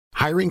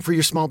Hiring for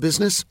your small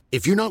business?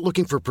 If you're not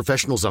looking for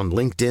professionals on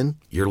LinkedIn,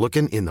 you're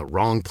looking in the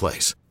wrong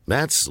place.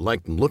 That's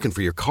like looking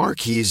for your car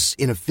keys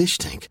in a fish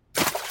tank.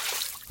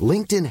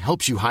 LinkedIn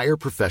helps you hire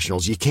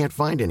professionals you can't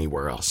find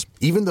anywhere else,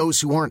 even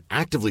those who aren't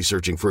actively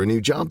searching for a new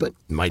job but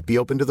might be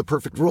open to the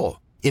perfect role.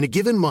 In a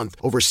given month,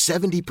 over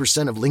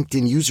 70% of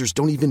LinkedIn users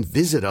don't even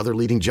visit other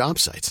leading job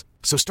sites.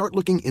 So start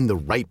looking in the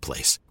right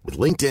place. With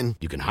LinkedIn,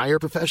 you can hire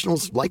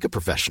professionals like a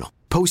professional.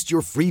 Post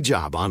your free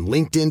job on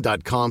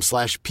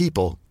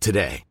linkedin.com/people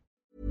today.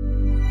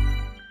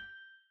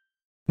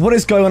 What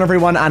is going on,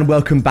 everyone, and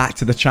welcome back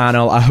to the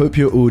channel. I hope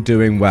you're all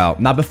doing well.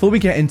 Now, before we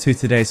get into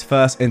today's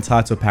first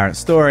entitled parent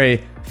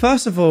story,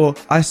 first of all,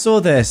 I saw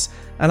this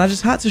and I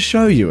just had to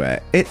show you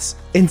it. It's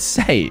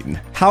insane.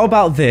 How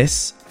about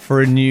this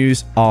for a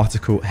news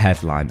article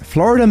headline?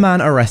 Florida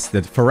man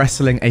arrested for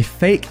wrestling a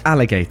fake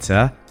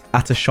alligator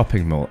at a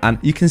shopping mall. And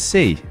you can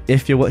see,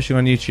 if you're watching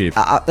on YouTube,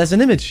 there's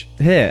an image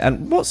here.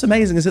 And what's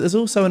amazing is that there's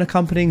also an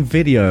accompanying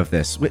video of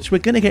this, which we're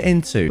going to get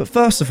into. But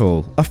first of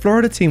all, a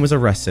Florida teen was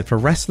arrested for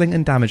wrestling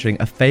and damaging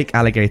a fake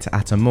alligator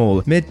at a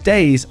mall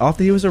mid-days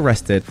after he was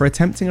arrested for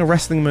attempting a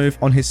wrestling move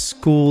on his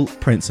school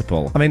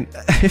principal. I mean,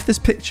 if this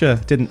picture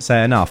didn't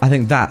say enough, I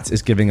think that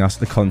is giving us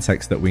the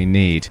context that we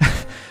need.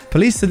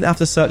 Police didn't have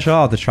to search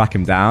hard to track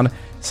him down,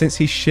 since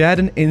he shared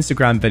an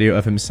Instagram video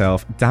of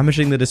himself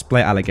damaging the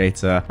display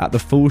alligator at the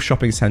Full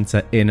Shopping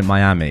Center in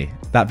Miami.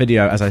 That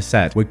video, as I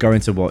said, we're going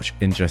to watch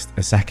in just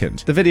a second.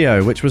 The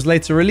video, which was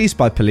later released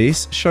by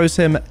police, shows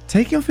him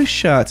taking off his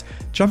shirt,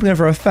 jumping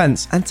over a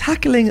fence, and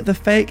tackling the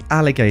fake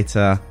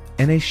alligator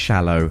in a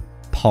shallow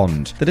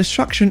pond. The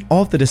destruction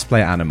of the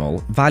display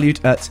animal,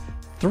 valued at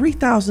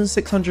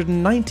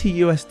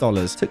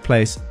 $3,690 took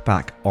place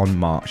back on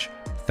March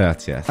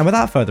 30th. And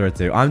without further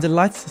ado, I'm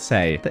delighted to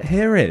say that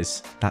here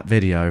is that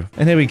video.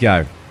 And here we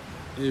go.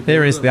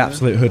 Here is the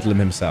absolute hoodlum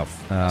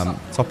himself.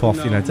 Top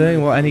off,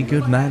 doing what any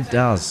good man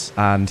does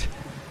and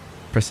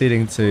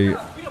proceeding to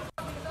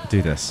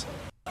do this.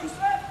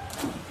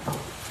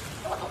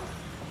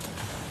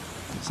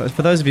 So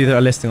for those of you that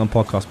are listening on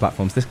podcast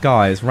platforms, this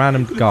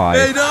random guy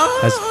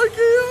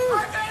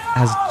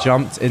has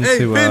jumped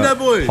into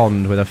a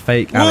pond with a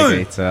fake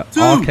alligator,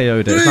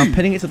 RKO'd it, is now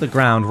pinning it to the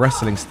ground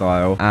wrestling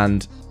style,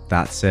 and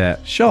that's it.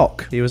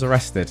 Shock. He was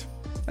arrested.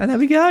 And there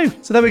we go.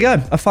 So there we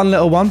go. A fun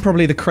little one.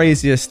 Probably the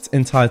craziest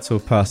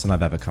entitled person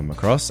I've ever come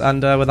across.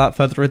 And without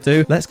further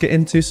ado, let's get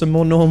into some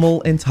more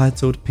normal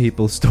entitled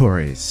people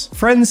stories.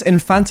 Friends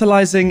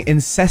infantilizing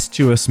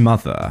incestuous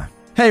mother.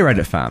 Hey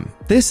Reddit fam,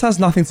 this has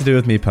nothing to do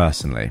with me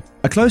personally.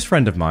 A close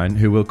friend of mine,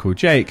 who we'll call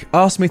Jake,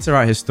 asked me to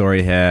write his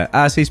story here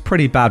as he's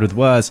pretty bad with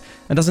words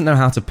and doesn't know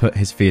how to put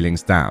his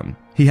feelings down.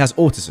 He has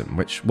autism,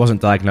 which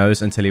wasn't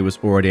diagnosed until he was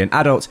already an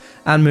adult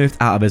and moved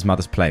out of his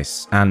mother's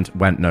place and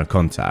went no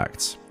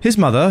contact. His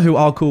mother, who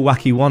I'll call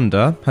Wacky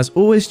Wanda, has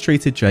always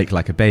treated Jake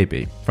like a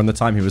baby, from the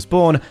time he was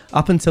born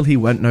up until he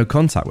went no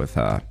contact with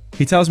her.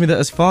 He tells me that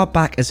as far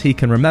back as he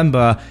can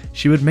remember,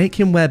 she would make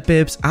him wear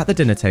bibs at the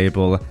dinner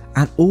table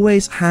and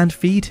always hand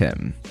feed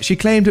him. She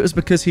claimed it was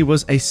because he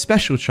was a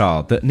special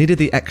child that needed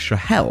the extra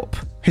help.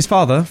 His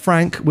father,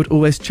 Frank, would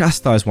always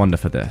chastise Wanda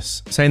for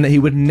this, saying that he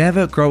would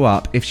never grow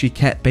up if she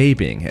kept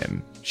babying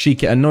him. She'd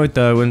get annoyed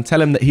though and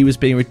tell him that he was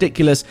being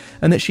ridiculous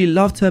and that she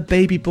loved her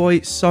baby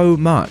boy so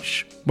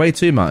much. Way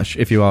too much,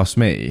 if you ask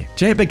me.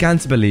 Jake began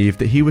to believe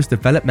that he was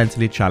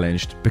developmentally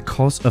challenged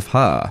because of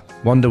her.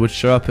 Wanda would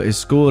show up at his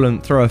school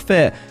and throw a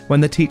fit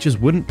when the teachers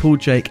wouldn't pull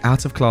Jake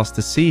out of class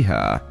to see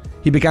her.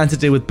 He began to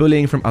deal with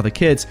bullying from other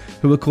kids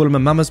who would call him a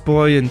mama's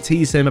boy and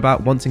tease him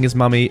about wanting his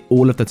mummy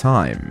all of the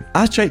time.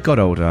 As Jake got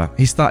older,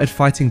 he started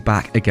fighting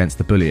back against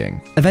the bullying.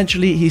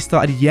 Eventually, he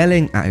started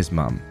yelling at his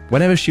mum.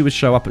 Whenever she would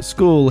show up at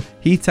school,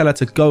 he'd tell her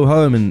to go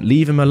home and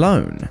leave him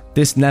alone.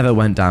 This never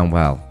went down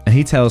well, and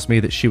he tells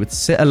me that she would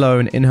sit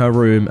alone in her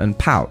room and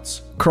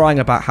pout, crying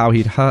about how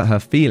he'd hurt her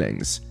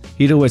feelings.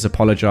 He'd always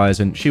apologise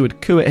and she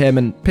would coo at him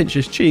and pinch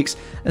his cheeks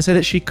and say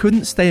that she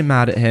couldn't stay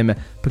mad at him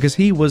because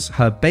he was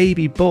her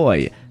baby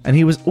boy and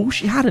he was all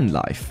she had in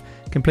life,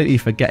 completely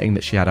forgetting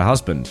that she had a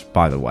husband,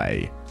 by the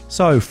way.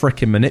 So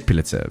frickin'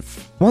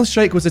 manipulative. Once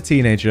Jake was a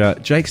teenager,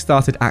 Jake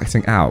started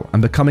acting out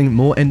and becoming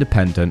more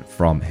independent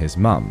from his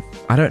mum.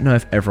 I don't know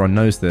if everyone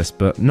knows this,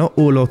 but not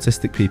all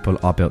autistic people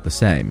are built the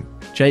same.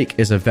 Jake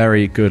is a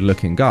very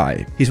good-looking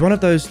guy. He's one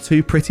of those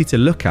too pretty to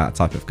look at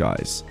type of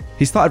guys.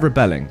 He started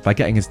rebelling by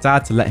getting his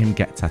dad to let him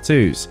get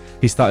tattoos.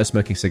 He started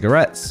smoking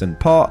cigarettes and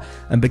pot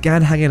and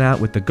began hanging out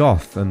with the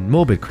goth and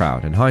morbid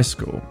crowd in high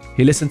school.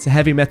 He listened to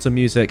heavy metal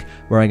music,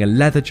 wearing a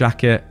leather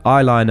jacket,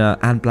 eyeliner,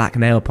 and black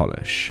nail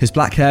polish. His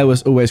black hair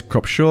was always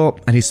cropped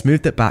short and he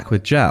smoothed it back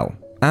with gel.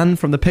 And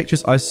from the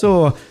pictures I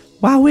saw,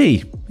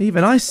 wowee,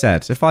 even I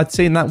said if I'd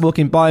seen that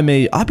walking by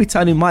me, I'd be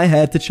turning my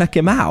head to check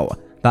him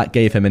out. That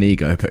gave him an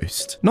ego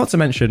boost. Not to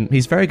mention,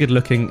 he's very good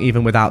looking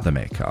even without the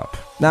makeup.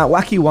 Now,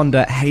 Wacky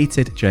Wanda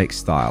hated Jake's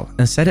style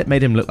and said it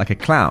made him look like a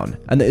clown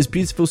and that his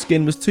beautiful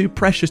skin was too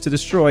precious to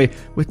destroy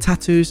with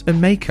tattoos and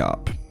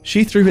makeup.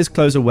 She threw his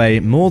clothes away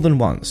more than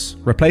once,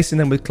 replacing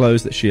them with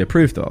clothes that she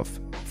approved of.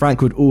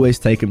 Frank would always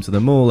take him to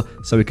the mall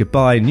so he could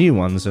buy new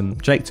ones,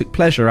 and Jake took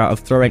pleasure out of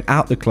throwing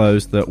out the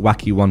clothes that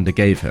Wacky Wanda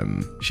gave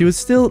him. She would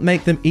still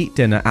make them eat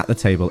dinner at the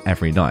table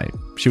every night.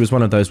 She was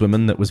one of those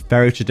women that was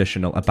very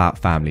traditional about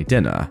family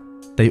dinner.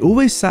 They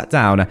always sat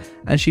down,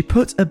 and she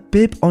put a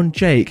bib on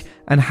Jake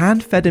and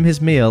hand-fed him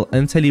his meal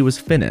until he was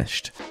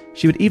finished.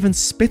 She would even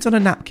spit on a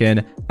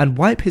napkin and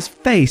wipe his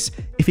face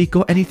if he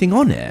got anything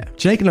on it.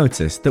 Jake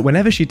noticed that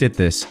whenever she did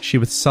this, she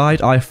would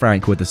side-eye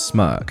Frank with a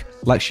smirk,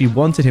 like she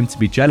wanted him to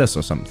be jealous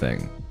or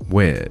something.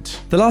 Weird.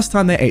 The last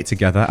time they ate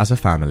together as a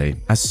family,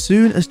 as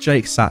soon as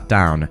Jake sat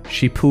down,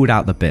 she pulled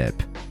out the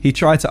bib. He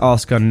tried to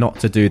ask her not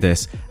to do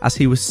this, as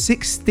he was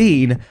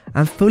 16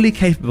 and fully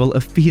capable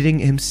of feeding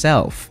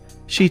himself.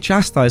 She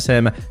chastised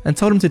him and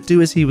told him to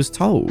do as he was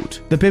told.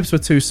 The bibs were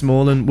too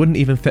small and wouldn't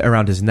even fit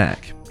around his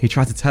neck. He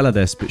tried to tell her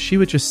this, but she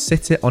would just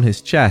sit it on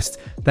his chest,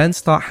 then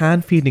start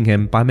hand-feeding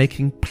him by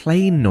making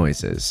plane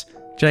noises.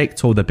 Jake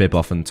tore the bib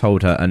off and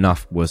told her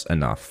enough was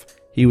enough.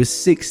 He was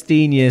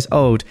 16 years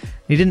old, and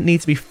he didn't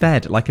need to be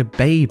fed like a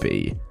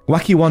baby.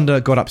 Wacky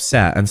Wanda got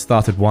upset and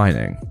started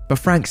whining, but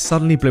Frank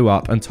suddenly blew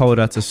up and told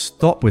her to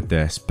stop with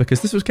this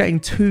because this was getting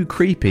too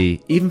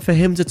creepy even for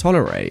him to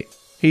tolerate.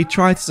 He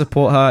tried to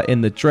support her in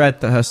the dread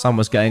that her son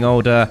was getting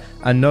older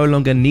and no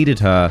longer needed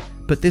her,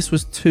 but this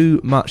was too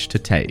much to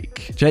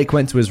take. Jake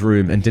went to his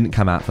room and didn't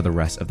come out for the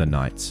rest of the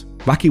night.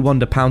 Wacky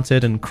Wanda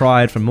pouted and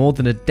cried for more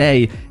than a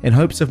day in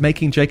hopes of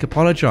making Jake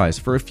apologize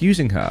for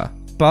refusing her,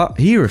 but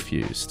he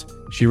refused.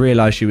 She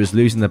realized she was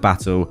losing the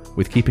battle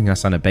with keeping her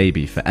son a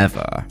baby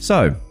forever.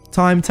 So,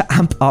 time to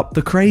amp up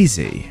the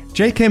crazy.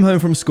 Jake came home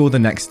from school the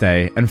next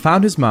day and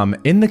found his mum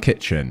in the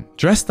kitchen,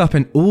 dressed up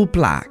in all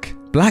black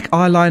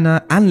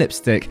eyeliner and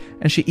lipstick,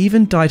 and she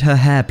even dyed her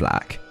hair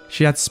black.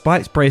 She had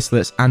spiked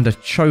bracelets and a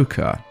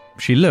choker.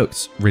 She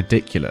looked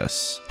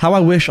ridiculous. How I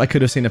wish I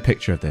could have seen a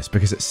picture of this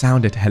because it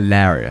sounded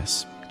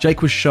hilarious.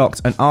 Jake was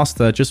shocked and asked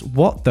her just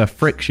what the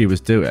frick she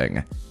was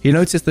doing. He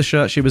noticed the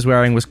shirt she was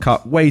wearing was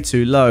cut way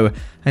too low,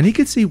 and he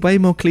could see way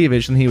more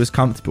cleavage than he was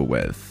comfortable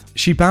with.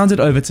 She bounded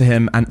over to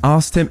him and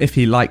asked him if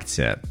he liked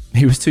it.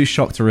 He was too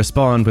shocked to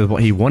respond with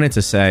what he wanted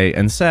to say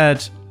and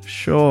said,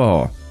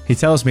 "Sure." He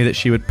tells me that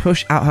she would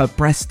push out her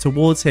breasts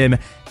towards him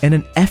in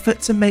an effort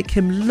to make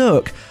him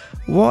look.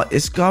 What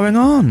is going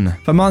on?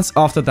 For months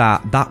after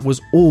that was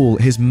all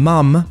his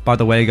mum, by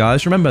the way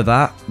guys, remember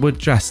that, would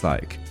dress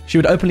like. She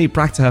would openly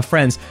brag to her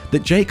friends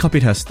that Jake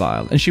copied her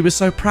style and she was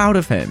so proud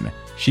of him.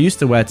 She used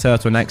to wear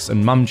turtlenecks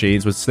and mum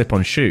jeans with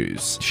slip-on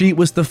shoes. She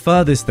was the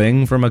furthest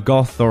thing from a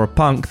goth or a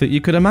punk that you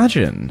could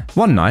imagine.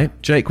 One night,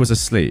 Jake was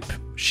asleep.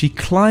 She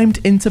climbed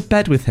into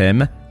bed with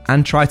him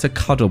and tried to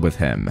cuddle with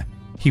him.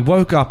 He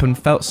woke up and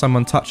felt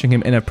someone touching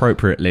him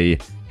inappropriately.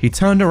 He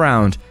turned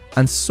around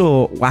and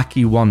saw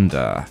Wacky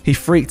Wanda. He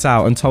freaked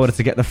out and told her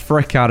to get the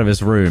frick out of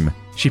his room.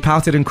 She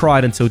pouted and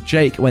cried until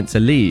Jake went to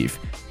leave.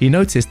 He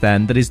noticed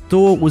then that his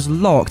door was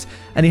locked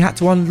and he had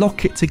to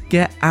unlock it to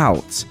get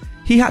out.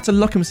 He had to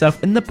lock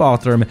himself in the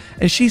bathroom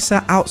and she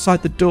sat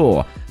outside the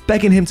door,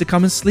 begging him to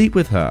come and sleep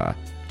with her.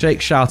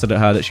 Jake shouted at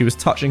her that she was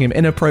touching him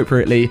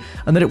inappropriately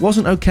and that it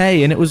wasn't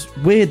okay and it was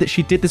weird that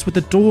she did this with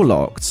the door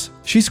locked.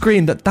 She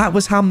screamed that that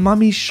was how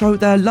mummies show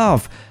their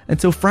love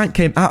until Frank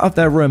came out of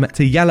their room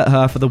to yell at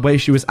her for the way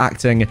she was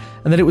acting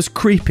and that it was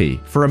creepy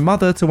for a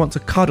mother to want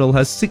to cuddle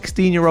her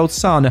 16-year-old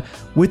son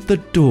with the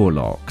door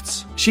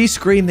locked. She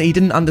screamed that he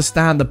didn't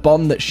understand the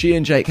bond that she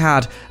and Jake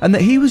had and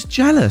that he was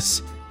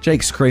jealous.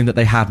 Jake screamed that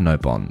they had no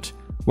bond.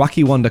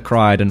 Wacky Wanda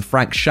cried and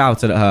Frank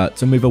shouted at her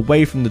to move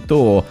away from the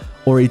door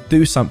or he'd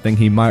do something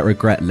he might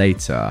regret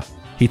later.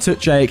 He took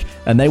Jake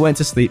and they went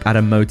to sleep at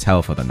a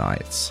motel for the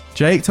night.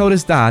 Jake told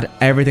his dad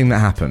everything that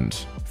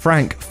happened.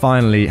 Frank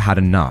finally had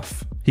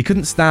enough. He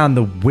couldn't stand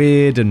the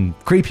weird and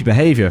creepy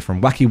behavior from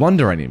Wacky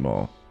Wanda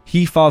anymore.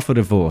 He filed for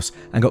divorce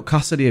and got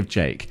custody of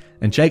Jake,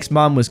 and Jake's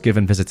mum was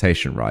given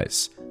visitation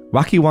rights.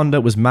 Wacky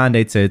Wanda was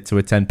mandated to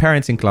attend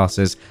parenting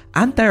classes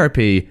and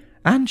therapy,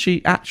 and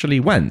she actually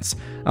went,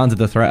 under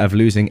the threat of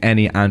losing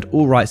any and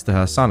all rights to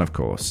her son, of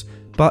course.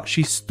 But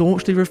she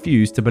staunchly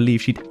refused to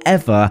believe she'd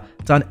ever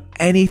done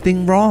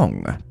anything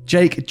wrong.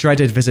 Jake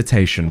dreaded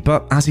visitation,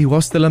 but as he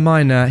was still a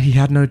minor, he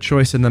had no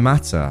choice in the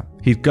matter.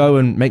 He'd go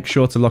and make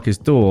sure to lock his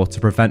door to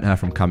prevent her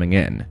from coming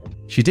in.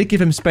 She did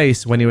give him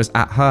space when he was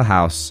at her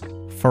house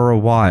for a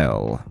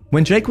while.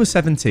 When Jake was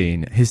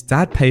 17, his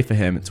dad paid for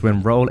him to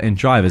enroll in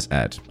driver's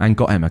ed and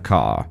got him a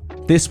car.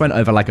 This went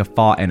over like a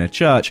fart in a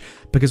church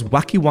because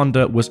Wacky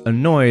Wanda was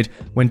annoyed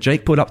when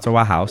Jake pulled up to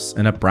our house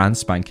in a brand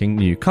spanking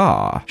new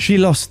car. She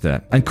lost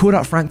it and called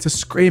out Frank to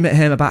scream at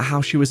him about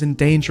how she was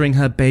endangering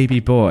her baby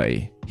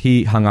boy.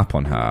 He hung up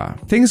on her.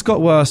 Things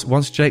got worse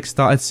once Jake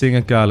started seeing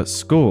a girl at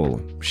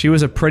school. She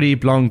was a pretty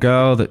blonde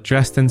girl that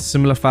dressed in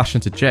similar fashion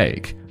to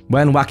Jake.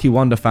 When Wacky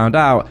Wanda found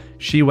out,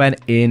 she went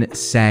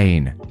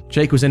insane.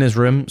 Jake was in his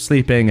room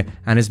sleeping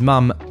and his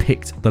mum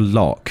picked the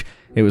lock.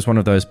 It was one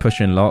of those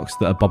push-in locks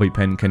that a bobby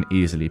pin can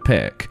easily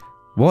pick.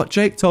 What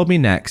Jake told me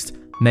next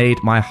made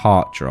my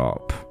heart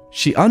drop.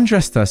 She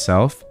undressed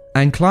herself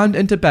and climbed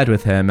into bed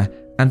with him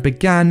and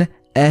began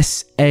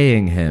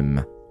S.A.ing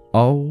him.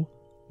 Oh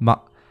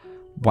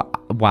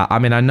Wow. I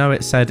mean, I know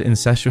it said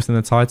incestuous in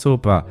the title,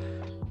 but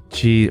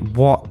gee,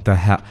 what the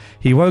hell?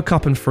 He woke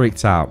up and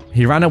freaked out.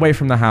 He ran away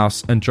from the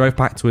house and drove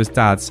back to his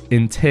dad's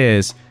in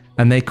tears,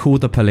 and they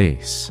called the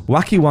police.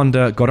 Wacky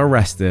Wonder got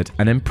arrested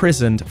and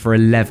imprisoned for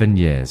 11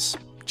 years.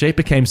 Jake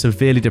became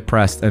severely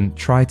depressed and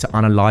tried to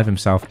unalive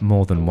himself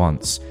more than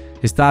once.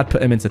 His dad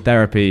put him into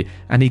therapy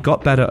and he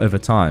got better over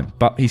time,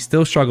 but he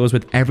still struggles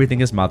with everything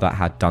his mother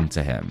had done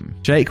to him.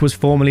 Jake was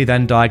formally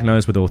then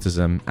diagnosed with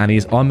autism and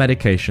he's on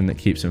medication that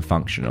keeps him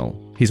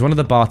functional. He's one of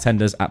the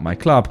bartenders at my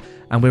club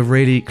and we're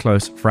really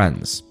close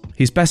friends.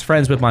 He's best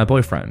friends with my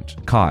boyfriend,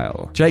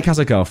 Kyle. Jake has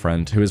a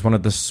girlfriend who is one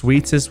of the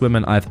sweetest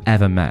women I've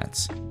ever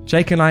met.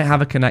 Jake and I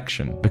have a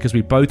connection because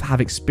we both have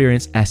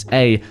experienced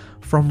SA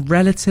from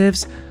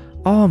relatives.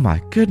 Oh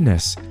my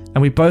goodness.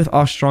 And we both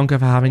are stronger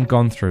for having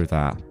gone through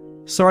that.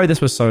 Sorry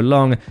this was so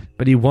long,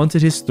 but he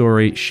wanted his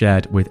story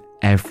shared with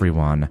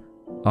everyone.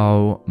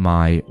 Oh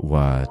my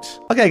word.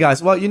 Okay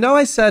guys, well, you know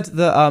I said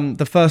that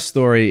the first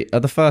story,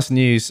 the first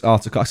news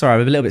article, sorry,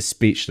 I'm a little bit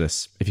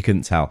speechless if you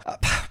couldn't tell.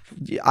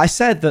 I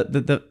said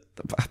that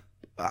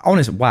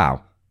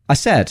wow. I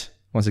said,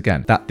 once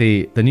again, that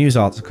the news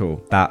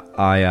article that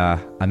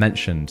I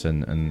mentioned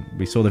and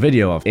we saw the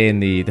video of in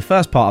the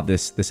first part of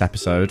this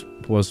episode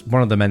was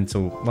one of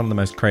the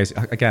most crazy,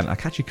 again, I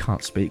actually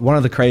can't speak, one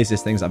of the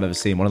craziest things I've ever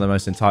seen, one of the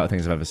most entitled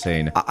things I've ever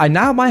seen. I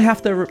now might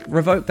have to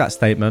revoke that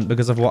statement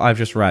because of what I've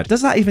just read.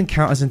 Does that even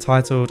count as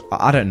entitled?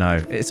 I don't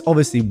know. It's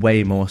obviously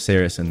way more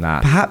serious than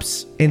that.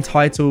 Perhaps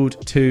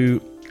entitled to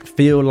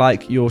feel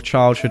like your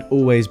child should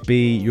always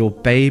be your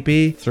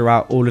baby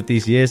throughout all of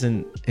these years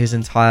and his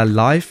entire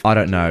life. I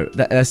don't know.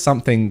 There's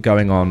something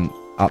going on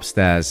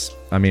upstairs,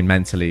 I mean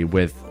mentally,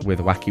 with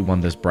Wacky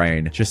Wonder's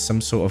brain. Just some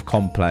sort of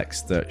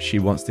complex that she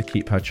wants to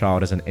keep her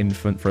child as an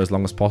infant for as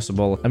long as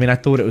possible. I mean, I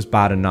thought it was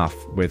bad enough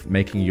with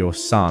making your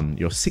son,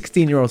 your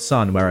 16-year-old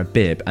son, wear a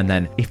bib and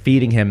then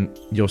feeding him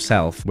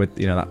yourself with,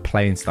 you know, that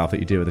plain stuff that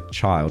you do with a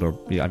child, or,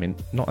 I mean,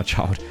 not a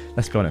child,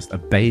 let's be honest, a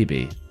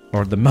baby.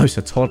 Or at the most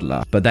a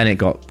toddler. But then it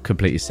got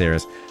completely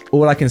serious.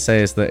 All I can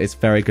say is that it's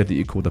very good that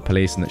you called the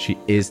police and that she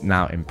is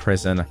now in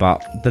prison.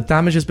 But the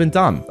damage has been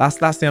done. That's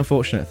the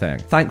unfortunate thing.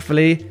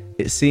 Thankfully,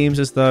 it seems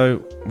as though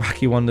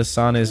Wacky Wonder's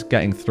son is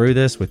getting through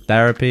this with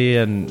therapy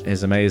and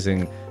his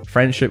amazing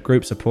friendship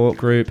group, support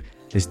group.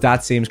 His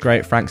dad seems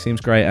great, Frank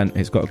seems great, and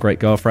he's got a great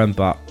girlfriend.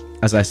 But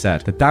as I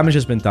said, the damage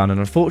has been done, and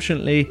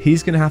unfortunately,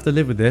 he's going to have to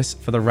live with this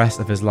for the rest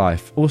of his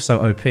life. Also,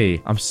 OP,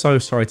 I'm so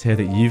sorry to hear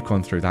that you've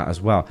gone through that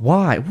as well.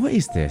 Why? What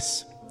is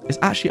this? It's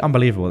actually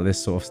unbelievable that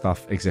this sort of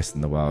stuff exists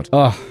in the world.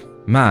 Oh,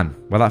 man.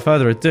 Without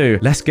further ado,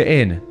 let's get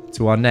in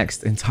to our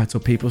next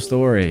Entitled People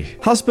story.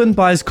 Husband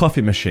buys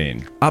coffee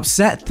machine.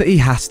 Upset that he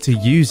has to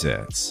use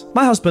it.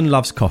 My husband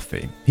loves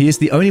coffee. He is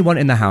the only one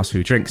in the house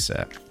who drinks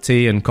it.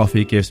 Tea and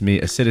coffee gives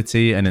me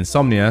acidity and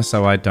insomnia,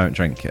 so I don't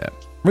drink it.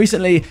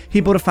 Recently,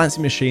 he bought a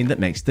fancy machine that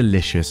makes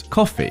delicious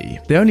coffee.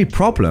 The only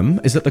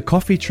problem is that the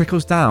coffee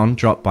trickles down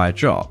drop by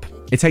drop.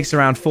 It takes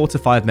around 4 to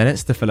 5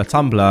 minutes to fill a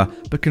tumbler,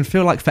 but can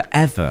feel like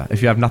forever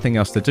if you have nothing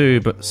else to do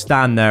but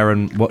stand there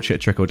and watch it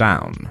trickle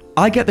down.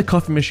 I get the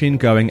coffee machine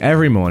going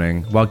every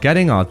morning while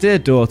getting our dear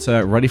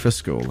daughter ready for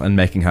school and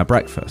making her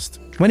breakfast.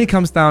 When he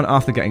comes down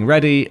after getting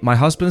ready, my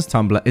husband's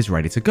tumbler is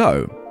ready to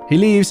go. He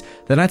leaves,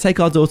 then I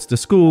take our daughter to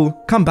school,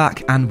 come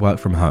back and work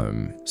from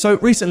home. So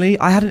recently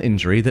I had an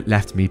injury that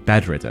left me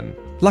bedridden.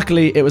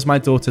 Luckily, it was my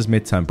daughter's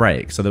midterm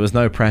break, so there was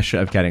no pressure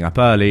of getting up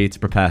early to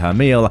prepare her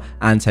meal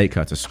and take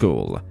her to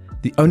school.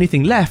 The only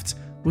thing left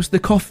was the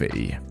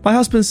coffee. My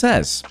husband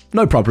says,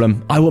 "No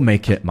problem, I will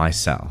make it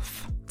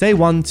myself." Day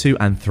 1, 2,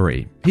 and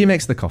 3, he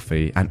makes the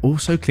coffee and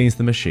also cleans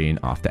the machine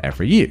after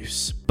every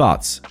use.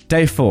 But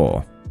day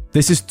 4,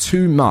 "This is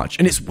too much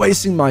and it's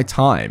wasting my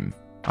time."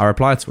 I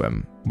replied to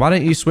him, "Why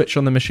don't you switch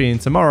on the machine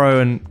tomorrow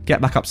and get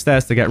back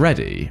upstairs to get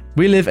ready?"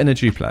 We live in a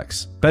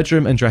duplex.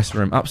 Bedroom and dressing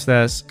room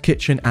upstairs,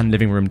 kitchen and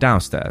living room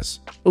downstairs.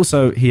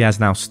 Also, he has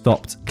now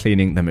stopped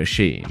cleaning the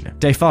machine.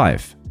 Day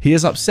 5. He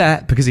is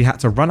upset because he had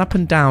to run up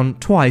and down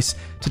twice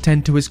to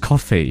tend to his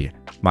coffee.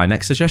 My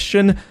next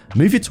suggestion,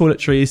 move your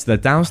toiletries to the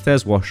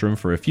downstairs washroom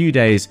for a few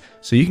days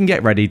so you can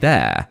get ready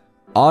there.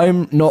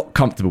 "I'm not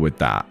comfortable with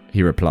that,"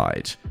 he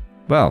replied.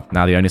 Well,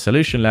 now the only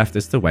solution left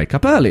is to wake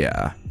up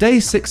earlier. Day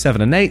 6,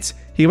 7, and 8,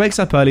 he wakes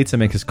up early to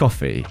make his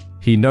coffee.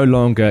 He no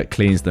longer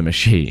cleans the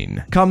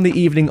machine. Come the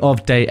evening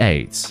of day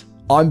 8,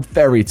 "I'm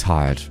very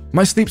tired.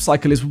 My sleep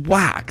cycle is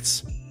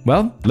whacked."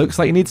 Well, looks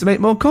like you need to make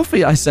more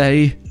coffee, I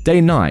say.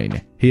 Day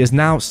 9, he is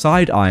now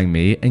side-eyeing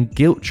me and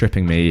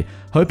guilt-tripping me,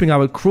 hoping I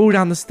would crawl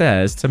down the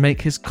stairs to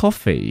make his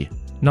coffee.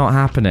 Not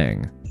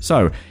happening.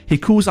 So, he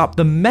calls up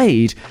the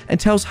maid and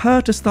tells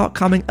her to start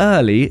coming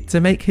early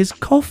to make his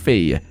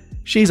coffee.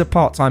 She's a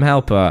part-time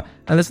helper,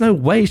 and there's no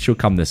way she'll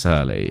come this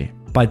early.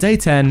 By day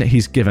 10,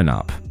 he's given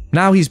up.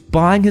 Now he's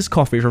buying his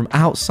coffee from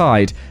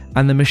outside,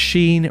 and the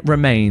machine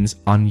remains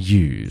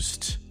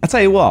unused. I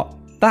tell you what,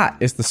 that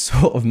is the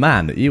sort of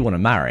man that you want to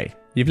marry.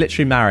 You've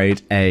literally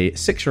married a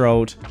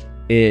 6-year-old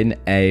in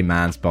a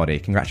man's body.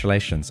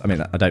 Congratulations. I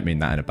mean, I don't mean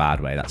that in a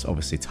bad way. That's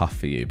obviously tough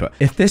for you. But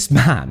if this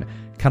man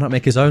cannot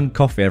make his own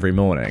coffee every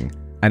morning,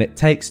 and it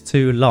takes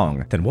too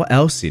long, then what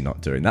else are you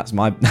not doing? That's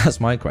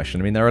my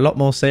question. I mean, there are a lot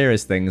more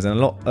serious things and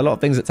a lot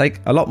of things that take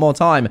a lot more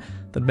time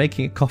than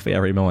making a coffee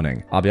every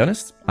morning. I'll be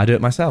honest, I do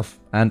it myself.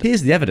 And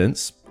here's the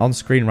evidence on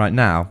screen right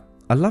now.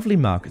 A lovely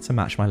mug to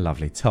match my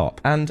lovely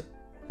top. And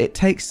it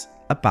takes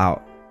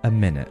about a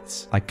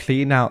minute. I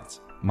clean out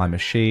my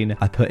machine,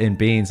 I put in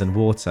beans and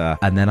water,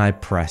 and then I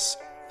press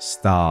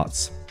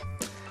start.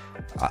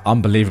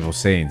 Unbelievable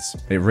scenes.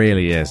 It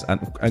really is. And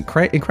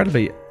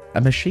incredibly,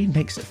 a machine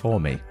makes it for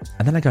me.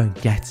 And then I go and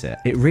get it.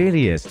 It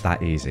really is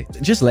that easy.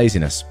 Just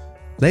laziness.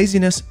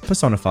 Laziness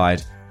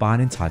personified by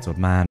an entitled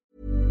man.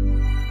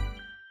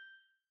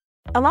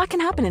 A lot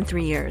can happen in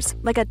 3 years,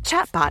 like a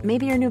chatbot may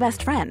be your new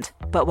best friend.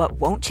 But what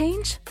won't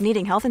change?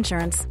 Needing health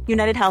insurance.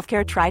 United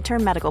Healthcare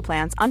Tri-Term Medical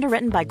Plans,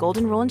 underwritten by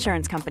Golden Rule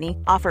Insurance Company,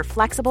 offer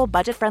flexible,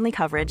 budget-friendly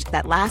coverage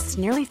that lasts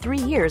nearly 3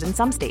 years in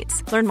some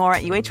states. Learn more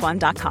at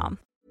uh1.com.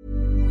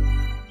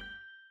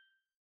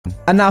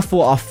 And now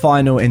for our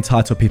final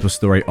Entitled People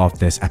story of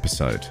this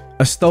episode.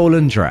 A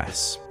stolen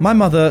dress. My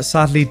mother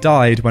sadly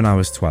died when I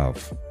was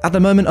 12. At the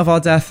moment of our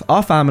death,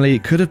 our family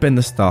could have been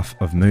the stuff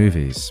of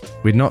movies.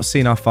 We'd not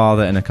seen our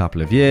father in a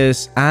couple of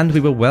years, and we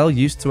were well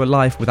used to a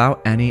life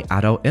without any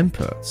adult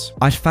input.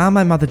 I'd found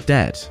my mother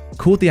dead,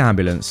 called the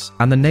ambulance,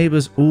 and the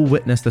neighbours all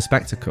witnessed the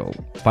spectacle.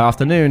 By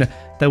afternoon,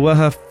 there were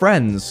her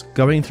friends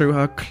going through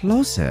her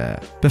closet.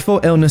 Before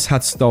illness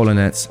had stolen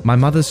it, my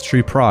mother's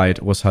true pride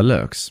was her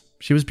looks.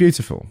 She was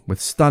beautiful, with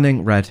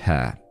stunning red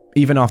hair.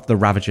 Even after the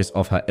ravages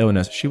of her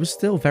illness, she was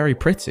still very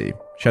pretty.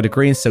 She had a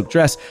green silk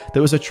dress that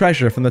was a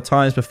treasure from the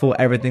times before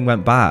everything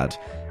went bad.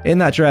 In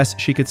that dress,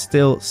 she could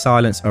still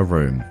silence a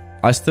room.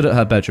 I stood at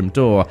her bedroom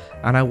door,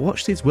 and I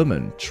watched these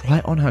women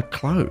try on her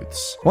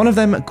clothes. One of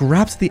them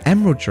grabbed the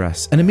emerald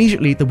dress, and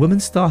immediately the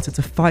women started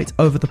to fight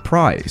over the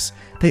prize.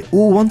 They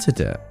all wanted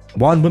it.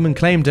 One woman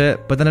claimed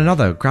it, but then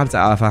another grabbed it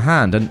out of her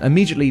hand and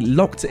immediately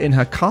locked it in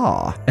her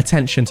car.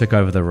 Attention took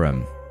over the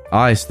room.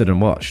 I stood and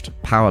watched,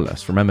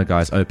 powerless. Remember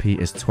guys, OP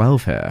is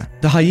 12 here.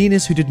 The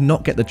hyenas who did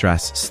not get the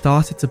dress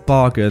started to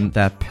bargain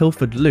their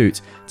pilfered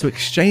loot to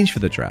exchange for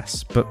the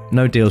dress, but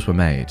no deals were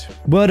made.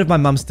 Word of my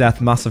mum's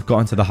death must have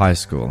gotten to the high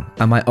school,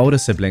 and my older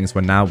siblings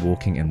were now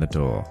walking in the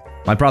door.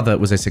 My brother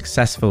was a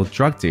successful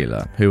drug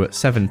dealer who at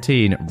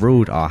 17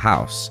 ruled our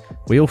house.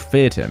 We all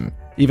feared him.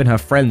 Even her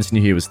friends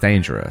knew he was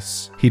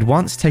dangerous. He'd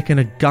once taken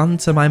a gun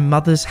to my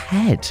mother's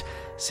head.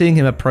 Seeing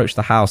him approach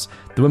the house,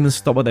 the women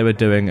stopped what they were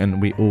doing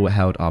and we all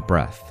held our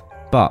breath.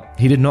 But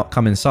he did not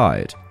come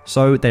inside,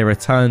 so they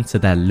returned to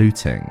their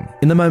looting.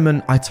 In the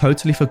moment, I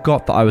totally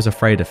forgot that I was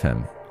afraid of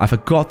him. I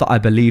forgot that I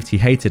believed he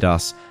hated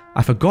us.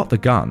 I forgot the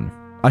gun.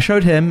 I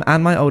showed him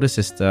and my older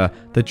sister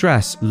the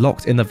dress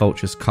locked in the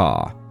vulture's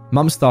car.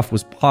 Mum's stuff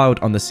was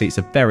piled on the seats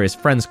of various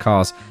friends'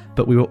 cars,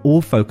 but we were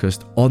all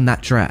focused on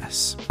that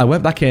dress. I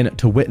went back in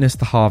to witness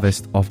the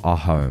harvest of our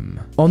home.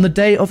 On the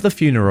day of the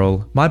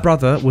funeral, my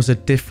brother was a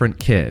different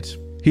kid.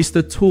 He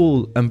stood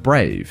tall and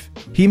brave.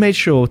 He made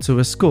sure to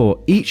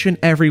escort each and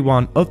every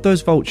one of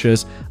those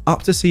vultures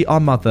up to see our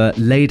mother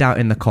laid out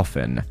in the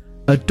coffin,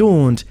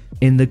 adorned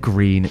in the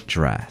green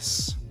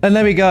dress. And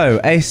there we go,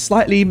 a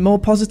slightly more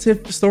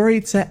positive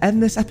story to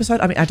end this episode.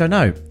 I mean, I don't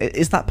know.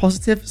 Is that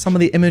positive? Some of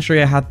the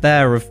imagery I had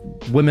there of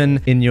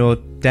women in your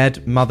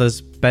dead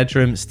mother's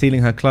bedroom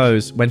stealing her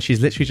clothes when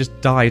she's literally just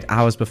died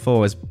hours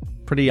before is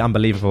pretty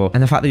unbelievable.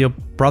 And the fact that your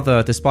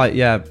brother, despite,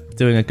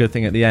 doing a good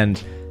thing at the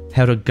end,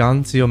 held a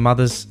gun to your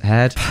mother's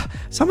head.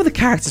 Some of the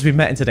characters we've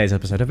met in today's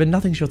episode have been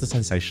nothing short of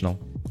sensational,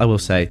 I will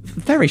say.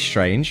 Very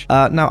strange.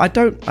 Now, I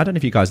don't know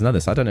if you guys know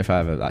this. I don't know if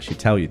I ever actually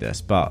tell you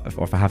this, or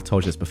if I have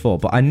told you this before,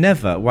 but I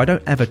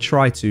don't ever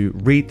try to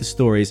read the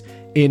stories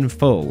in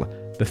full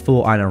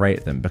before I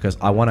narrate them, because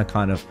I want to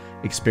kind of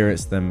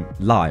experience them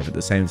live at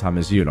the same time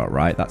as you lot,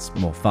 right? That's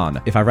more fun.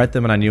 If I read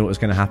them and I knew what was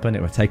going to happen,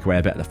 it would take away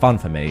a bit of the fun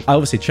for me. I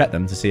obviously check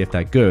them to see if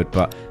they're good,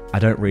 but I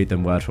don't read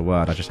them word for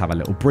word. I just have a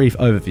little brief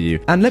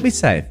overview. And let me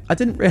say, I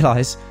didn't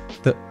realize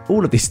that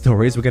all of these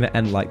stories were going to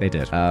end like they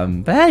did.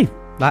 But hey,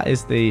 that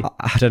is the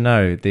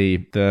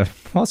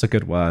what's a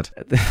good word?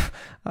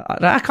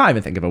 I can't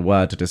even think of a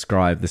word to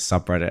describe this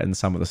subreddit and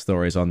some of the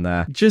stories on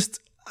there. Just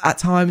at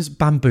times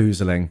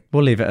bamboozling.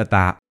 We'll leave it at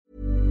that.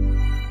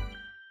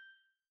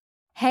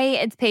 Hey,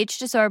 it's Paige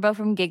DeSorbo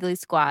from Giggly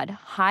Squad.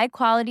 High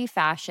quality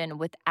fashion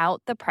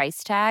without the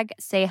price tag.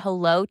 Say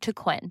hello to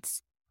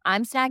Quince.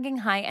 I'm snagging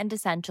high-end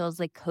essentials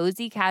like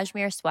cozy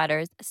cashmere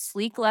sweaters,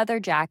 sleek leather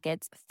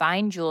jackets,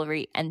 fine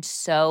jewelry, and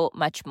so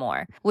much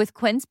more. With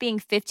Quince being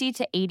 50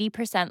 to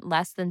 80%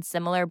 less than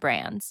similar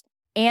brands.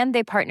 And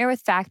they partner with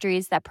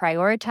factories that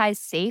prioritize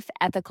safe,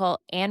 ethical,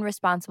 and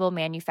responsible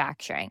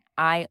manufacturing.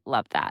 I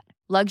love that.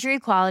 Luxury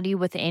quality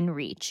within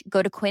reach.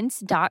 Go to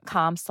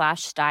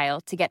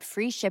quince.com/style to get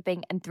free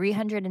shipping and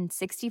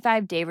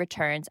 365-day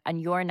returns on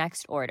your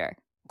next order.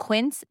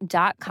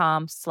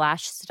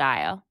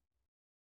 Quince.com/style.